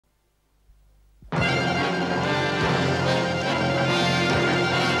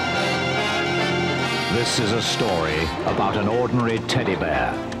This is a story about an ordinary teddy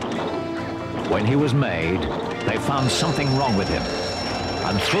bear. When he was made, they found something wrong with him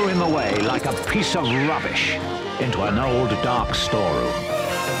and threw him away like a piece of rubbish into an old dark storeroom.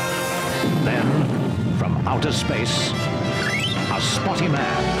 Then, from outer space, a spotty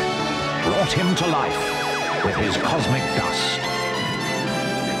man brought him to life with his cosmic dust.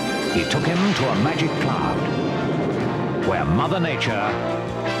 He took him to a magic cloud, where Mother Nature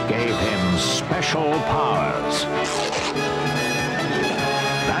gave him special powers.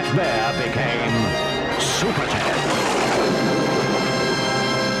 That bear became SuperTed.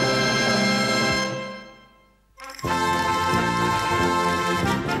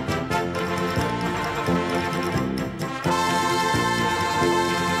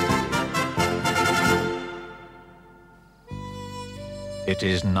 It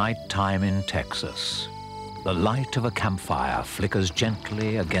is nighttime in Texas. The light of a campfire flickers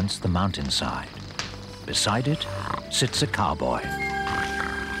gently against the mountainside. Beside it sits a cowboy.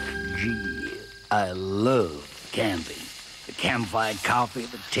 Gee, I love camping. The campfire coffee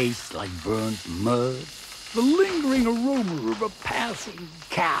that tastes like burnt mud. The lingering aroma of a passing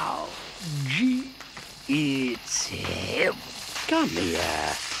cow. Gee, it's heaven. Come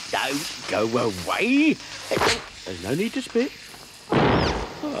here. Don't go away. There's no need to spit.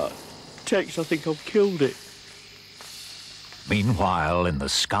 Oh, Tex, I think I've killed it. Meanwhile, in the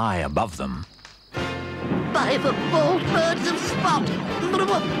sky above them, By the bold birds of Spot!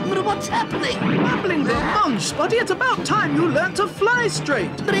 What's happening? Mumbling go on, Spotty. It's about time you learned to fly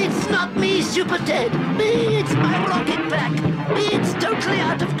straight. But it's not me, SuperTed. It's my rocket pack. It's totally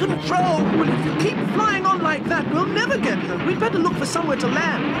out of control. Well, if you keep flying on like that, we'll never get home. We'd better look for somewhere to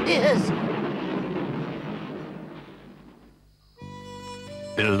land. Yes.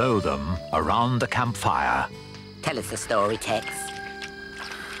 below them, around the campfire. Tell us the story, Tex.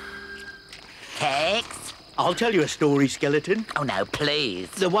 Tex? I'll tell you a story, Skeleton. Oh, no,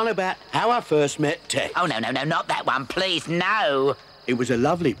 please. The one about how I first met Tex. Oh, no, not that one, please, no. It was a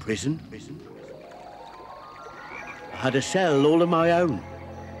lovely prison. I had a cell all of my own.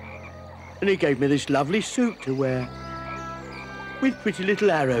 And he gave me this lovely suit to wear, with pretty little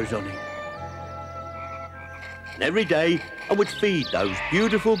arrows on it. And every day, I would feed those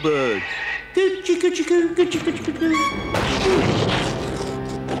beautiful birds.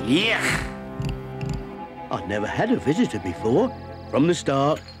 Yeah. I'd never had a visitor before. From the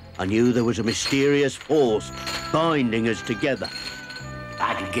start, I knew there was a mysterious force binding us together.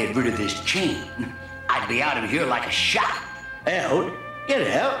 I could get rid of this chain. I'd be out of here like a shot. Out? Get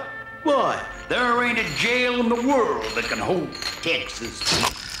out? Why? There ain't a jail in the world that can hold Texas.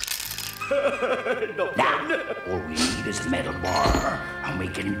 Now, all we need is a metal bar, and we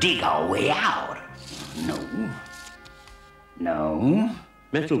can dig our way out. No.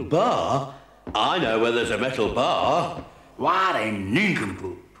 Metal bar? I know where there's a metal bar. What a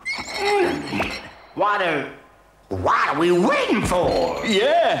nincompoop. What are we waiting for?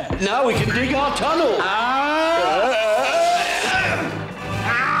 Yeah, now we can dig our tunnel.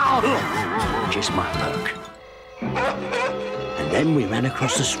 Just my luck. And then we ran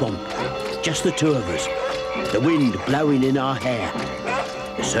across the swamp, just the two of us, the wind blowing in our hair,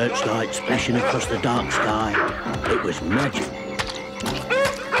 the searchlight splashing across the dark sky. It was magic.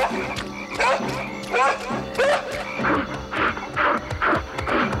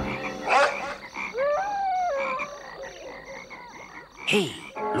 Hey,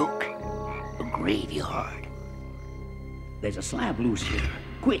 look, a graveyard. There's a slab loose here.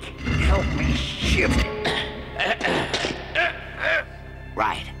 Quick, help me shift it.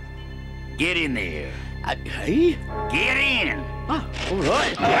 Right. Get in there. Hey? Get in. Ah, all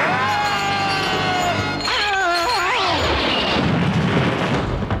right.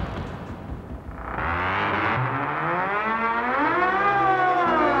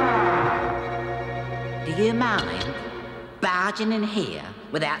 Do you mind barging in here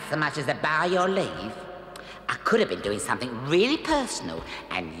without so much as a bow your leave? I could have been doing something really personal,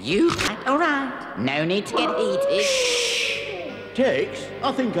 and you can't. All right, no need to get heated. Shh. Tex,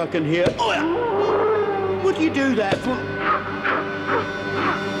 I think I can hear... Oh, yeah. Would you do that for...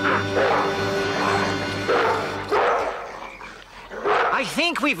 I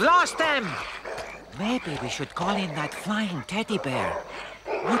think we've lost them. Maybe we should call in that flying teddy bear.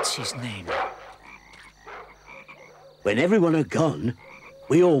 What's his name? When everyone had gone,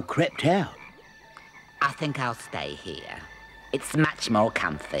 we all crept out. I think I'll stay here. It's much more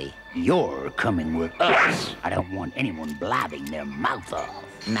comfy. You're coming with us. I don't want anyone blabbing their mouth off.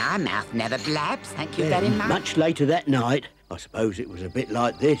 My mouth never blabs, thank you very much. Much later that night, I suppose it was a bit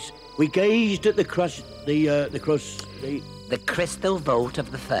like this, we gazed at the The crystal vault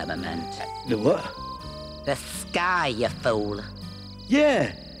of the firmament. The what? The sky, you fool.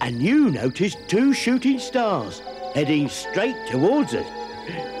 Yeah, and you noticed 2 shooting stars heading straight towards us.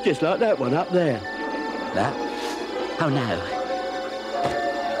 Just like that one up there. That? Oh, no.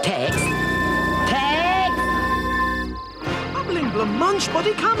 Tex? Tex! Bubbling blancmange,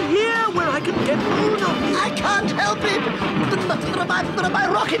 Spotty, come here where I can get hold of you. I can't help it. My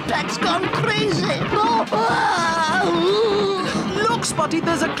rocket pack's gone crazy. Oh, Look, Spotty,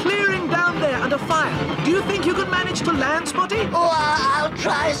 there's a clearing down there and a fire. Do you think you can manage to land, Spotty? I'll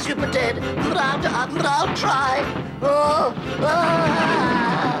try, SuperTed. I'll try.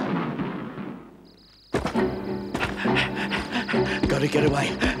 Gotta get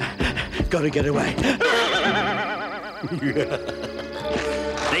away. Gotta get away.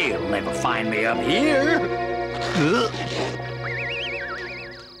 They'll never find me up here.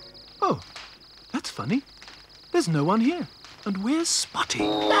 Oh, that's funny. There's no one here. And where's Spotty?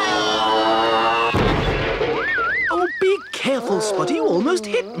 Oh, be careful, Spotty. You almost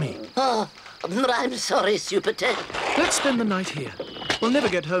hit me. I'm sorry, SuperTed. Let's spend the night here. We'll never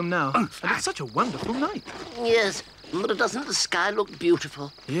get home now. And it's such a wonderful night. Yes, but doesn't the sky look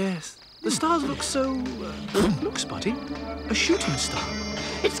beautiful? Yes. The stars look so... look, Spotty. A shooting star.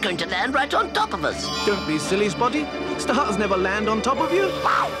 It's going to land right on top of us. Don't be silly, Spotty. Stars never land on top of you.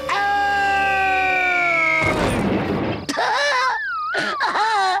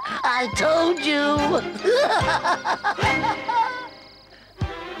 I told you.